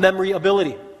short-term memory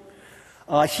ability.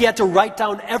 He had to write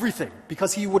down everything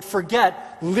because he would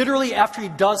forget literally after he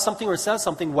does something or says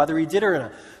something whether he did it or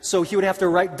not. So he would have to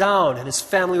write down, and his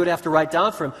family would have to write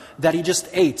down for him that he just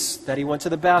ate, that he went to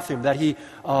the bathroom, that he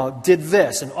did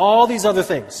this, and all these other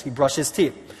things. He brushed his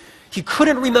teeth. He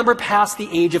couldn't remember past the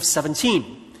age of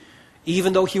 17,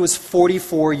 even though he was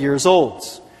 44 years old.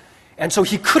 And so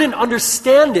he couldn't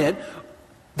understand it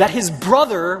that his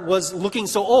brother was looking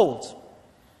so old.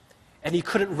 And he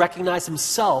couldn't recognize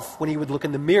himself when he would look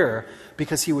in the mirror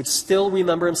because he would still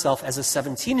remember himself as a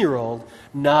 17-year-old,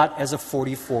 not as a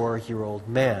 44-year-old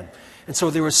man. And so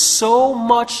there was so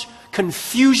much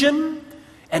confusion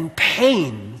and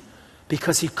pain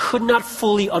because he could not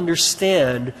fully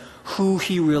understand who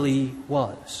he really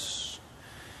was.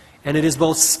 And it is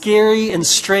both scary and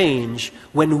strange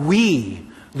when we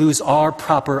lose our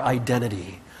proper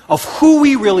identity of who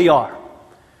we really are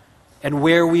and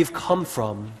where we've come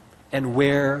from and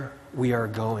where we are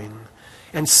going.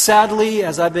 And sadly,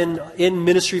 as I've been in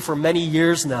ministry for many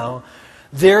years now,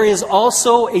 there is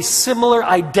also a similar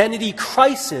identity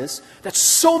crisis that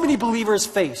so many believers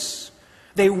face.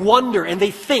 They wonder and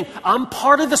they think, I'm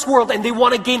part of this world, and they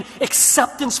want to gain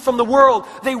acceptance from the world.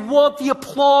 They want the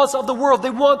applause of the world. They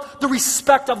want the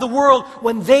respect of the world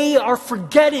when they are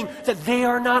forgetting that they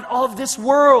are not of this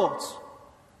world.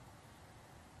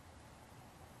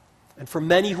 And for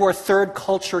many who are third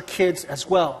culture kids as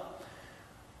well,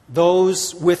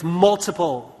 those with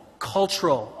multiple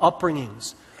cultural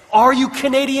upbringings, are you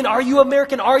Canadian? Are you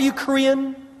American? Are you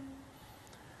Korean?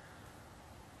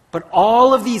 But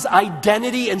all of these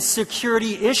identity and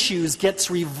security issues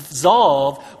gets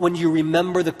resolved when you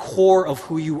remember the core of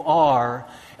who you are,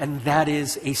 and that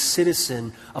is a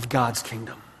citizen of God's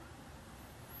kingdom.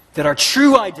 That our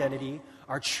true identity,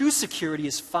 our true security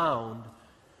is found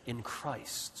in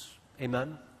Christ.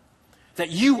 Amen? That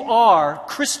you are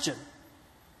Christian,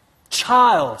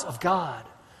 child of God,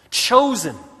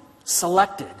 chosen,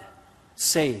 selected,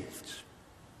 saved.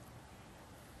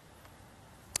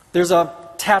 There's a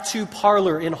tattoo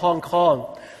parlor in Hong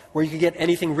Kong where you can get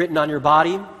anything written on your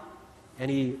body,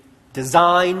 any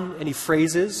design, any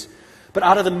phrases. But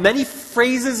out of the many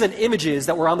phrases and images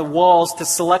that were on the walls to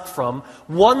select from,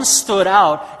 one stood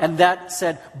out, and that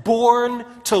said, "Born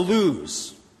to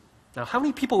lose." Now, how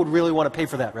many people would really want to pay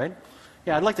for that, right?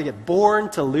 Yeah, I'd like to get "Born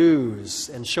to lose"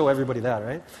 and show everybody that,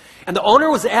 right? And the owner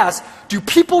was asked, do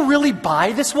people really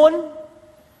buy this one?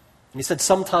 And he said,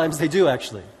 sometimes they do,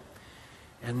 actually.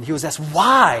 And he was asked,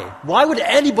 why? Why would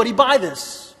anybody buy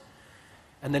this?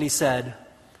 And then he said,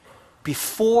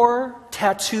 before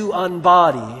tattoo on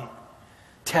body,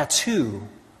 tattoo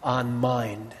on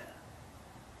mind.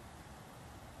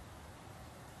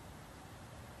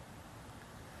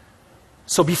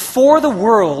 So before the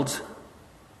world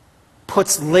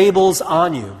puts labels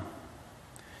on you,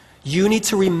 you need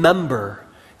to remember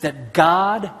that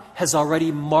God has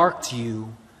already marked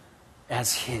you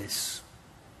as His.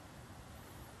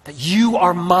 That you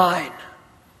are mine.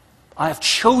 I have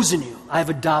chosen you. I have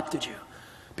adopted you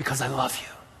because I love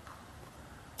you.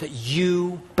 That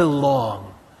you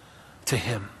belong to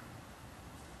Him.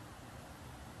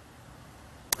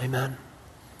 Amen.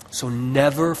 So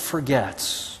never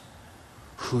forget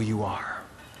who you are.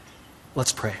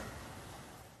 Let's pray.